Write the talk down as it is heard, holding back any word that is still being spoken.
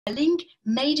link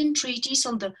maiden treatise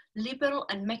on the liberal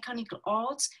and mechanical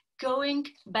arts going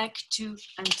back to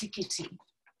antiquity.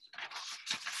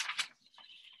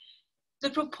 The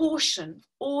proportion,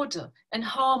 order, and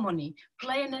harmony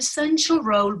play an essential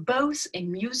role both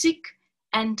in music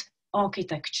and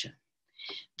architecture.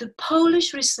 The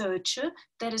Polish researcher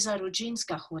Teresa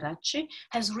Rudzińska-Horace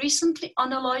has recently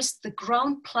analyzed the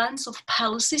ground plans of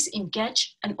palaces in Gécz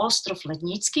and Ostrów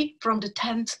Lednicki from the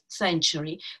 10th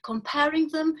century, comparing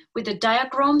them with the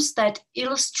diagrams that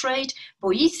illustrate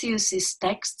Boethius's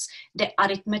texts, De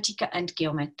Arithmetica and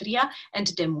Geometria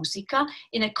and De Musica,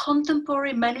 in a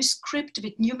contemporary manuscript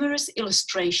with numerous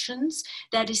illustrations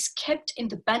that is kept in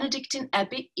the Benedictine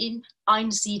Abbey in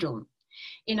Einsiedeln.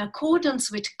 In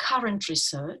accordance with current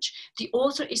research, the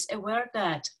author is aware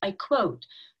that, I quote,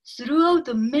 throughout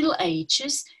the Middle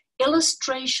Ages,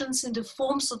 illustrations in the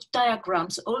forms of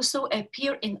diagrams also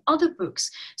appear in other books,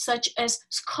 such as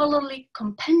scholarly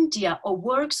compendia or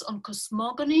works on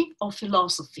cosmogony or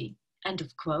philosophy, end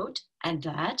of quote, and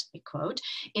that, I quote,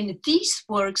 in these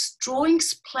works,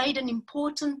 drawings played an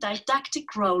important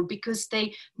didactic role because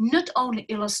they not only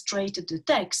illustrated the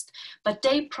text, but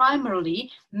they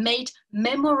primarily made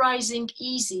memorizing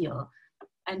easier,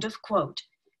 end of quote.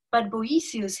 But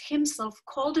Boethius himself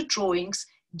called the drawings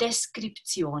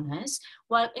descriptiones,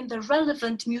 while in the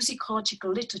relevant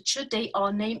musicological literature, they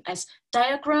are named as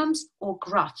diagrams or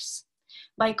graphs.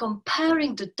 By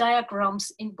comparing the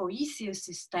diagrams in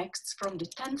Boethius's texts from the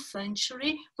 10th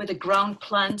century with the ground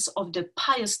plans of the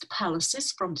pious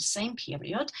palaces from the same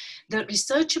period, the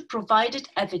researcher provided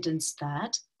evidence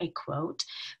that, I quote,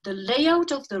 the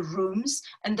layout of the rooms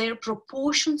and their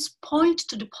proportions point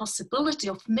to the possibility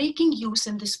of making use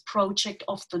in this project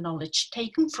of the knowledge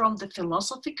taken from the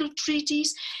philosophical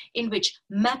treatise in which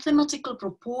mathematical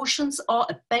proportions are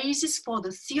a basis for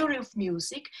the theory of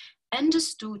music,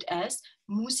 understood as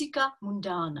musica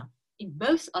mundana. In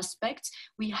both aspects,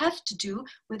 we have to do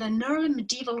with an early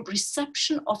medieval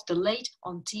reception of the late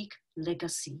antique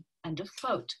legacy, end of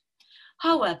quote.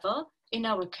 However, in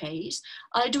our case,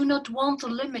 I do not want to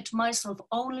limit myself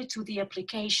only to the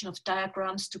application of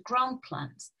diagrams to ground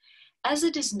plans. As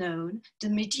it is known, the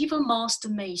medieval master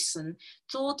mason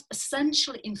thought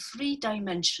essentially in 3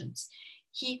 dimensions.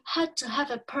 He had to have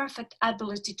a perfect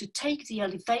ability to take the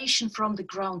elevation from the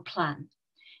ground plan.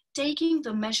 Taking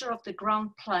the measure of the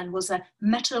ground plan was a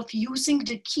matter of using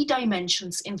the key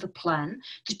dimensions in the plan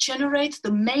to generate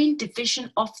the main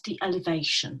division of the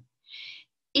elevation.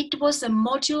 It was a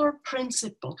modular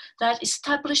principle that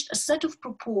established a set of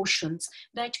proportions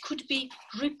that could be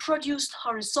reproduced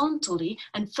horizontally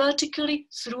and vertically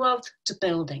throughout the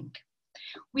building.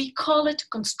 We call it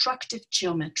constructive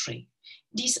geometry.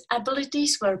 These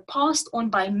abilities were passed on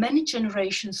by many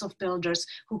generations of builders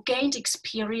who gained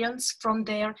experience from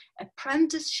their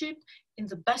apprenticeship in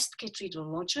the best cathedral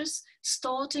lodges,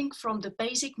 starting from the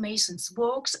basic mason's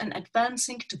works and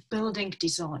advancing to building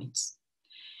designs.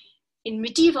 In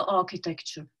medieval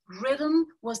architecture, rhythm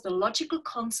was the logical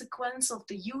consequence of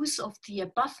the use of the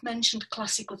above-mentioned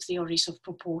classical theories of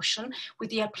proportion with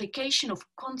the application of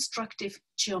constructive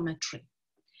geometry.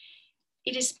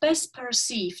 It is best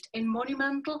perceived in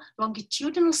monumental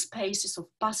longitudinal spaces of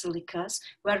basilicas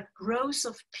where rows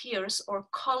of piers or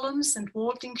columns and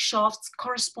vaulting shafts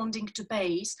corresponding to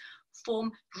bays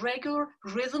form regular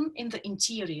rhythm in the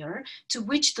interior, to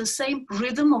which the same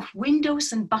rhythm of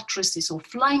windows and buttresses or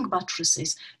flying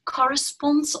buttresses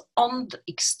corresponds on the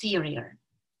exterior.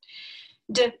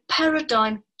 The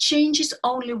paradigm changes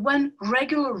only when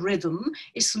regular rhythm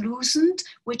is loosened,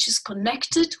 which is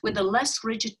connected with a less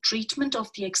rigid treatment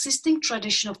of the existing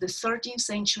tradition of the 13th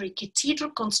century cathedral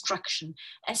construction,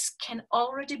 as can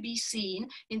already be seen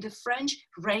in the French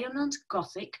rayonnant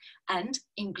Gothic and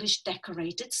English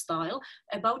decorated style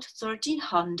about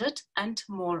 1300, and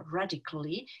more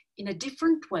radically, in a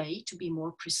different way, to be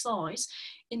more precise,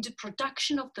 in the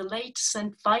production of the late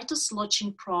St. Vitus Lodge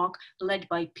in Prague, led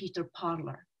by Peter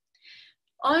Parler.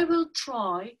 I will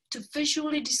try to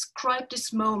visually describe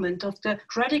this moment of the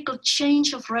radical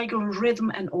change of regular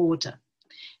rhythm and order.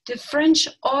 The French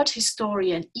art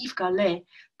historian Yves Gallet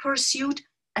pursued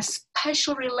a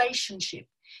special relationship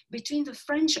between the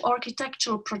French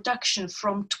architectural production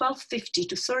from 1250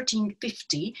 to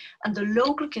 1350 and the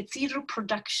local cathedral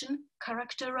production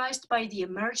characterized by the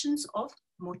emergence of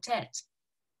motets.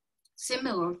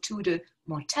 Similar to the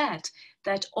motet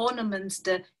that ornaments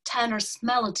the tenor's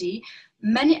melody,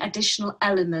 many additional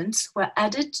elements were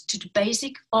added to the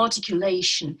basic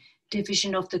articulation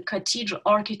division of the cathedral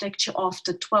architecture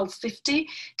after 1250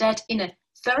 that in a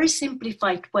very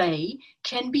simplified way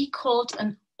can be called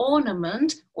an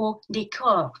ornament or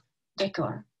décor.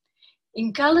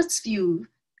 In Gallet's view,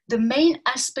 the main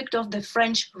aspect of the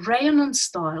French rayonnant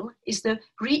style is the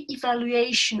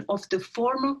re-evaluation of the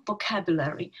formal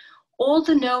vocabulary, all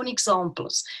the known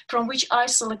examples, from which I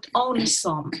select only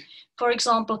some. For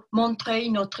example,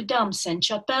 Montreuil, Notre-Dame,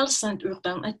 Sainte-Chapelle,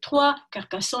 Saint-Urbain et Troyes,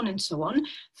 Carcassonne, and so on.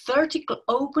 Vertical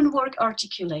open-work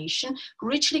articulation,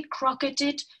 richly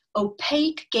crocketed,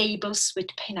 opaque gables with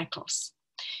pinnacles,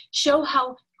 show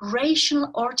how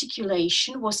racial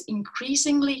articulation was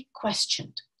increasingly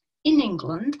questioned. In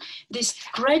England, this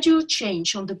gradual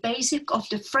change on the basis of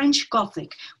the French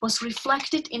Gothic was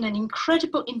reflected in an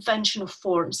incredible invention of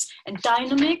forms and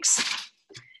dynamics,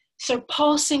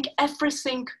 surpassing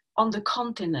everything on the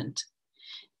continent.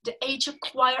 The Ager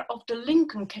choir of the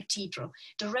Lincoln Cathedral,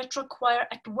 the retro choir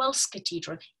at Wells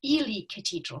Cathedral, Ely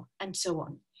Cathedral, and so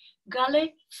on.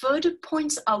 Gallet further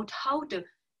points out how the,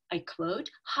 I quote,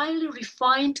 highly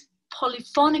refined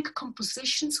polyphonic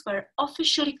compositions were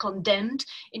officially condemned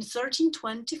in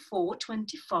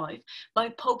 1324-25 by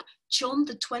Pope John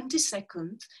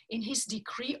XXII in his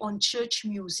decree on church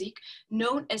music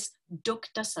known as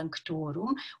Docta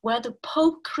Sanctorum, where the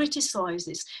Pope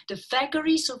criticizes the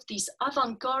vagaries of these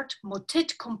avant-garde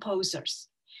motet composers.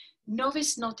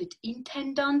 Novis notit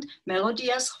intendant,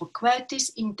 melodias loquatis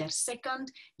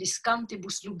intersecant,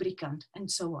 discantibus lubricant,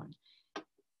 and so on.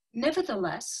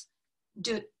 Nevertheless,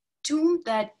 the tomb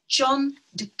that John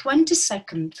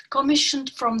XXII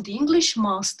commissioned from the English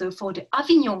master for the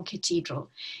Avignon Cathedral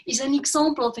is an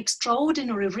example of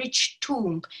extraordinary rich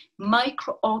tomb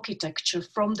micro-architecture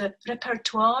from the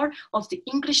repertoire of the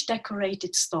English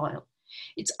decorated style.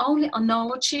 Its only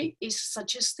analogy is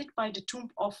suggested by the tomb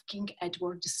of King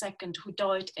Edward II, who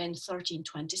died in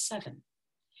 1327.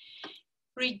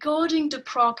 Regarding the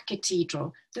Prague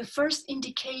Cathedral, the first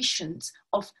indications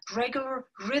of regular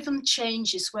rhythm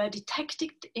changes were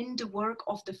detected in the work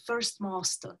of the first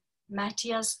master,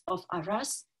 Matthias of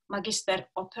Arras, Magister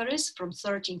Operis from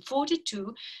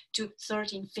 1342 to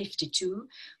 1352,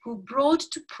 who brought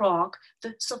to Prague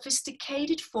the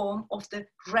sophisticated form of the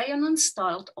rayonnant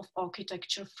style of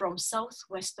architecture from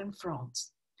southwestern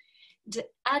France. The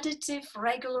additive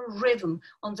regular rhythm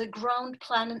on the ground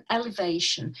plan and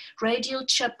elevation, radial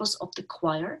chapels of the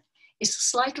choir, is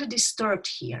slightly disturbed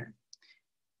here.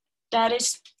 That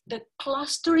is, the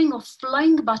clustering of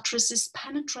flying buttresses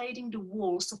penetrating the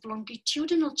walls of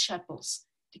longitudinal chapels,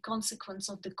 the consequence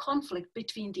of the conflict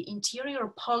between the interior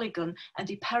polygon and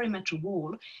the perimeter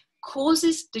wall,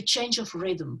 causes the change of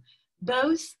rhythm,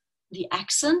 both the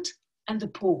accent and the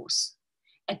pause.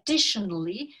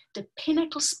 Additionally, the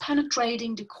pinnacles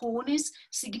penetrating the cornice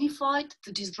signified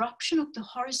the disruption of the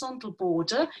horizontal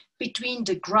border between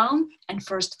the ground and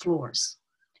first floors.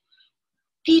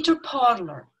 Peter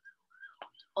Parler,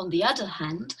 on the other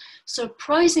hand,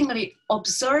 surprisingly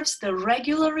observes the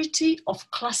regularity of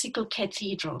classical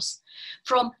cathedrals.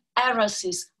 From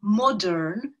Arras's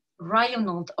modern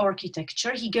rayonnant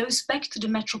architecture, he goes back to the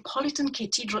Metropolitan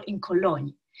Cathedral in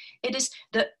Cologne. It is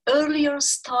the earlier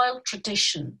style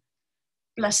tradition.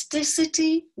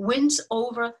 Plasticity wins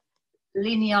over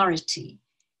linearity.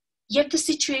 Yet the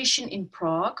situation in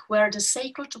Prague, where the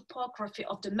sacred topography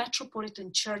of the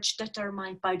Metropolitan Church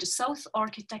determined by the south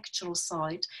architectural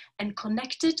site and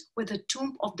connected with the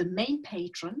tomb of the main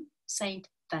patron, Saint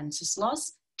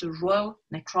Wenceslas, the royal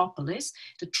necropolis,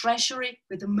 the treasury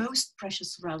with the most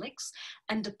precious relics,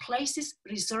 and the places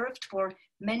reserved for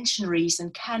mentionaries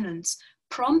and canons,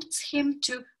 prompts him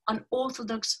to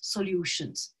unorthodox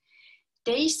solutions.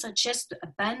 They suggest to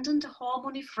abandon the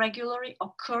harmony of regularly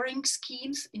occurring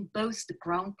schemes in both the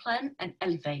ground plan and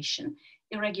elevation.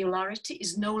 Irregularity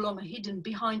is no longer hidden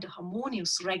behind a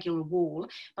harmonious regular wall,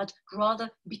 but rather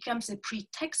becomes a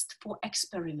pretext for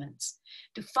experiments.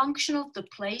 The function of the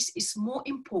place is more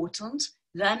important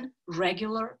than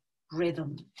regular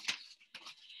rhythm.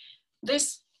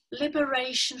 This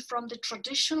liberation from the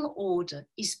traditional order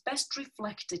is best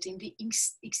reflected in the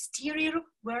exterior,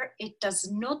 where it does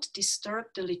not disturb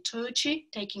the liturgy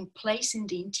taking place in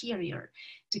the interior.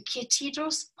 The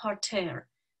cathedral's parterre,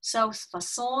 south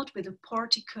facade with a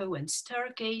portico and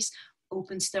staircase,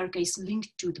 open staircase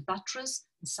linked to the buttress,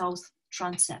 and south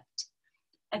transept.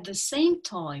 At the same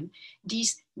time,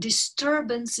 these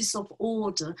disturbances of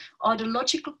order are the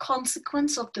logical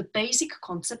consequence of the basic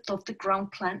concept of the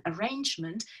ground plan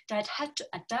arrangement that had to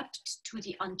adapt to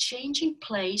the unchanging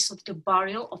place of the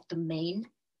burial of the main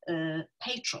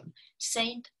patron,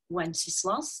 Saint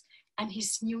Wenceslas, and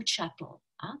his new chapel.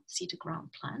 See the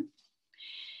ground plan?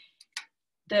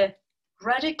 The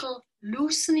radical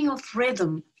loosening of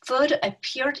rhythm further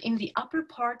appeared in the upper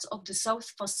parts of the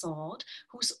south facade,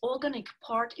 whose organic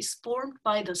part is formed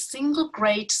by the single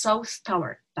great south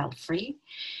tower belfry,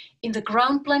 in the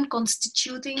ground plan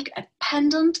constituting a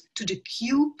pendant to the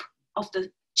cube of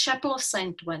the chapel of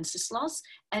St. Wenceslas,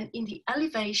 and in the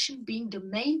elevation being the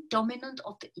main dominant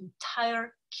of the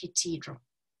entire cathedral.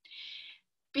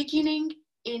 Beginning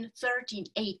in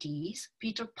 1380s,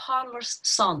 Peter Parler's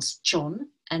sons John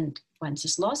and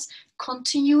Wenceslas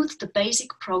continued the basic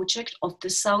project of the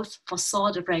south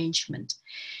facade arrangement.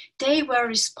 They were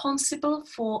responsible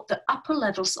for the upper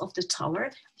levels of the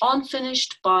tower,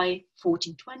 unfinished by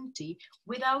 1420,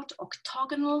 without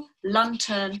octagonal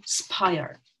lantern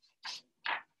spire.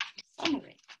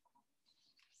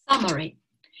 Summary.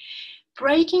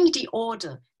 Breaking the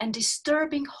order and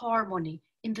disturbing harmony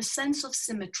in the sense of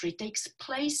symmetry takes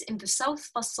place in the south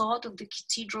facade of the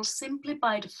cathedral simply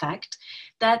by the fact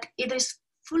that it is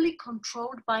fully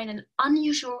controlled by an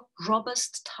unusual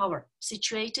robust tower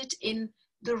situated in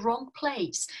the wrong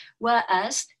place,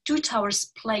 whereas two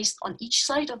towers placed on each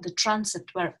side of the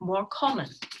transept were more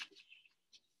common.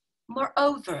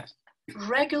 Moreover,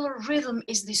 regular rhythm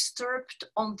is disturbed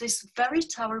on this very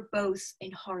tower both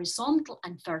in horizontal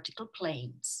and vertical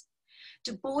planes.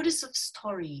 The borders of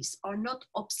stories are not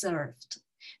observed.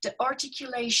 The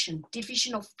articulation,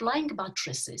 division of flying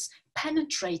buttresses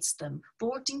penetrates them,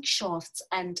 vaulting shafts,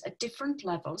 and at different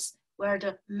levels, where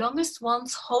the longest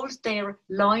ones hold their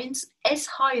lines as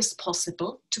high as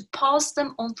possible to pass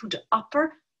them on to the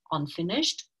upper,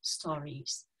 unfinished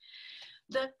stories.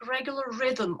 The regular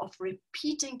rhythm of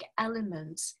repeating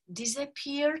elements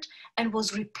disappeared and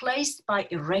was replaced by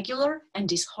irregular and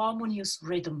disharmonious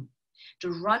rhythm.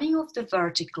 The running of the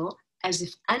vertical, as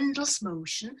if endless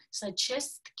motion,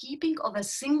 suggests the keeping of a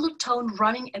single tone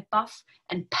running above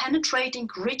and penetrating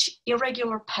rich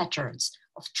irregular patterns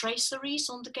of traceries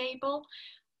on the gable,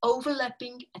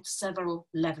 overlapping at several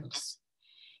levels.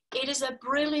 It is a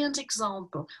brilliant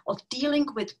example of dealing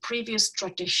with previous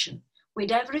tradition,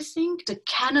 with everything the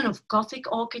canon of Gothic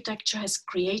architecture has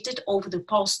created over the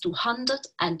past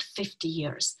 250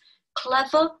 years.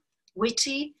 Clever,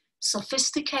 witty,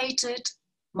 sophisticated,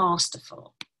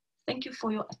 masterful. Thank you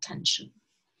for your attention.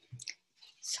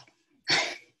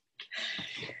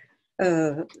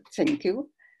 Thank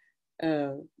you.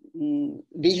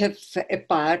 We have a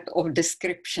part of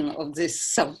description of this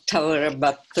sub-tower,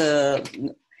 but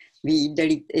we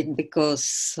delete it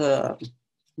because the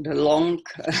long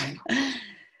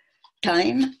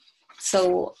time.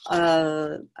 So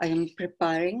I am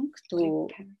preparing to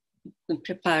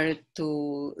prepare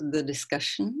to the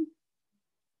discussion.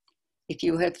 If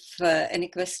you have any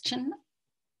question,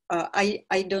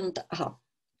 I don't have.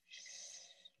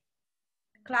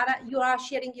 Klára, you are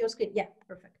sharing your screen. Yeah,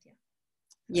 perfect. Yeah.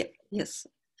 Yeah. Yes.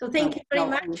 So thank you very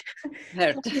much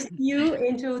for this view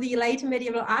into the late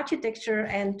medieval architecture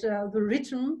and the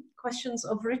rhythm, questions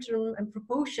of rhythm and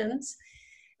proportions.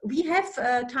 We have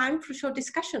time for short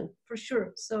discussion, for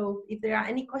sure. So if there are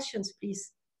any questions,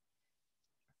 please.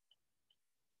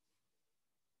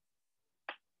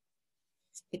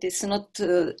 It is not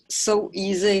so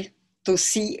easy to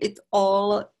see it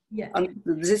all on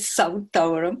this south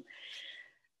tower.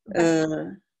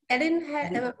 Ellen,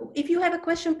 if you have a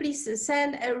question, please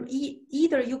send.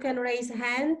 Either you can raise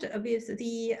hand with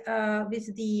the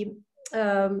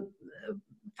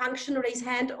function raise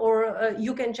hand, or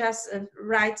you can just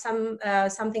write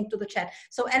something to the chat.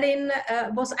 So Ellen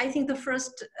was, I think, the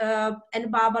first,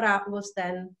 and Barbara was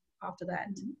then after that.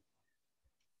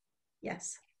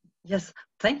 Yes. Yes,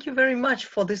 thank you very much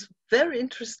for this very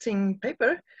interesting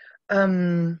paper.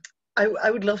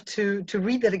 I would love to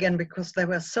read that again because there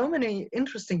were so many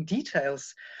interesting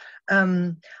details.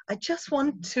 I just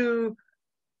want to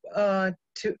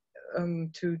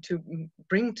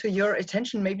bring to your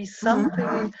attention maybe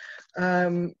something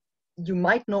you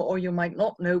might know or you might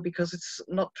not know because it's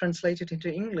not translated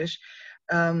into English.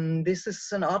 This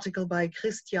is an article by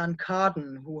Christian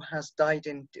Kaden, who has died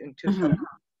in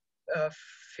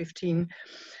 2015,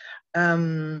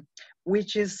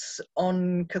 which is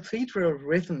on cathedral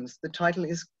rhythms. The title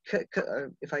is,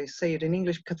 if I say it in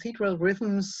English, Cathedral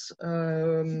Rhythms,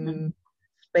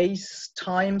 Space,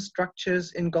 Time,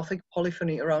 Structures in Gothic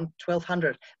Polyphony around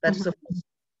 1200. That's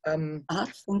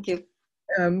thank you.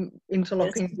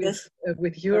 Interlocking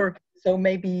with your, so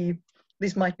maybe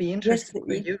this might be interesting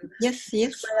for you. Yes.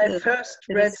 When I first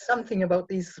read something about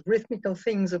these rhythmical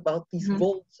things, about these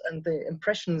vaults and the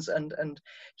impressions, and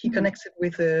he connects it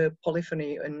with the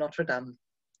polyphony in Notre Dame.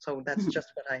 So that's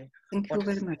just what I thank you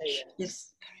very much.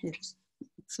 Yes, it's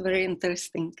very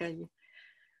interesting. I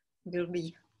will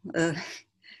be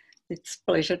it's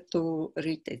a pleasure to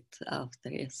read it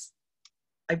after, yes.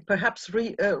 I perhaps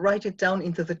write it down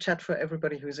into the chat for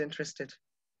everybody who's interested.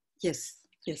 Yes,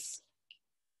 yes.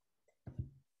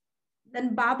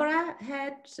 Then Barbara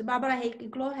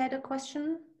Heglo had a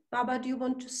question. Barbara, do you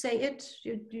want to say it?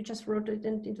 You just wrote it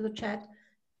into the chat.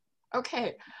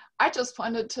 Okay, I just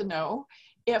wanted to know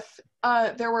if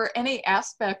there were any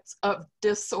aspects of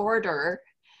disorder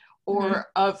or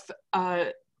of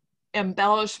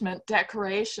embellishment,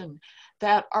 decoration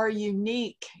that are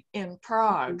unique in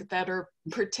Prague, that are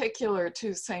particular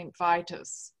to St.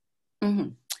 Vitus.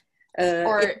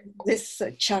 Or this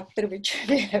chapter which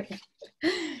we have,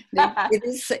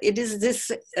 it is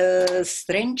this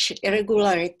strange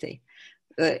irregularity.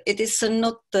 It is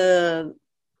not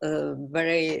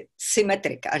very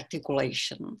symmetric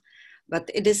articulation, but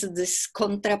it is this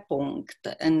contrapunct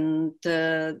and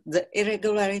the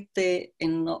irregularity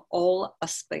in all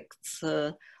aspects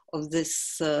of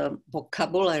this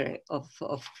vocabulary of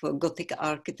Gothic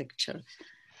architecture.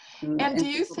 And do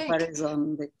you think,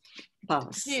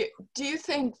 do you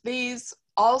think these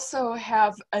also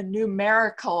have a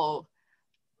numerical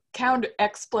counter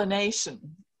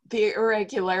explanation? The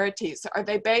irregularities, are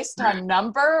they based on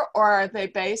number or are they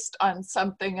based on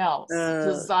something else,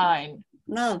 design?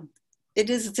 No, it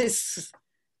is this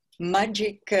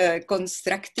magic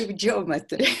constructive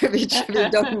geometry, which we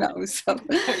don't know so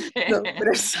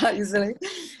precisely.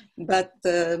 But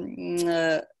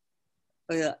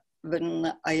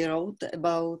when I wrote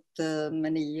about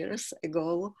many years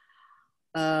ago,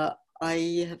 I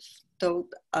have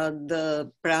taught at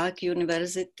the Prague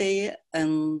University,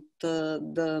 and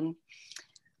the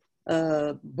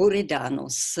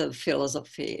Buridanus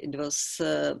philosophy. It was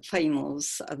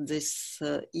famous at this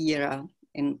era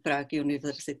in Prague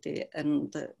University,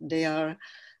 and they are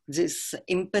this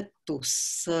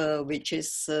impetus, which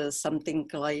is something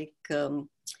like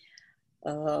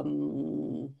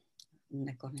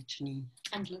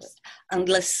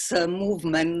endless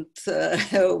movement,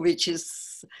 which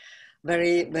is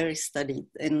very, very studied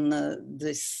in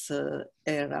this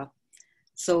era.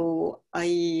 So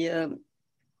I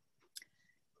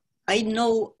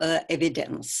know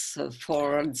evidence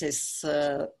for this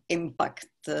impact,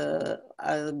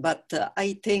 but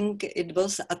I think it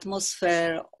was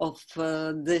atmosphere of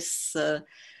this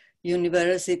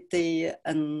university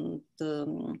and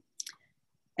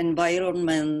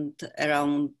environment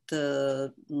around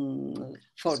 40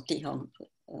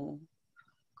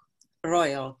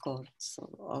 royal courts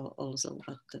also,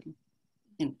 but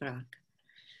in Prague.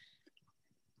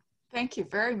 Thank you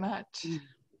very much.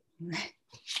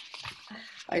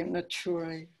 I'm not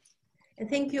sure. And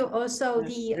thank you also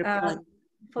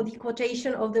for the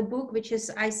quotation of the book, which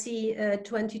is, I see,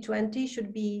 2020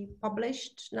 should be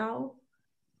published now.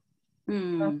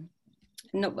 No,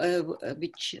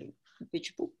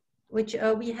 which book? Which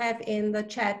we have in the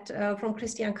chat from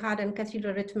Christian Card and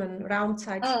Cathedral Rittman,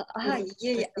 Roundside.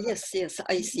 Yes,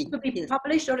 I see. To be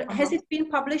published, or has it been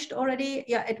published already?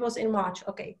 Yeah, it was in March.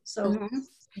 Okay, so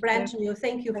brand new.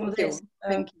 Thank you for this.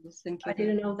 Thank you. I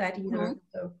didn't know that either.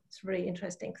 So it's very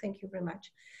interesting. Thank you very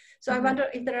much. So I wonder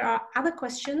if there are other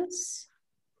questions.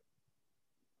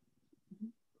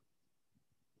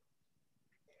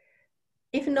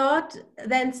 If not,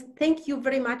 then thank you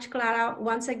very much, Klára,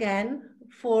 once again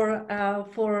for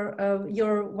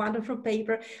your wonderful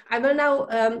paper. I will now,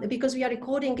 because we are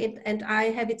recording it and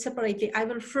I have it separately, I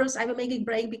will make a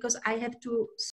break because I have to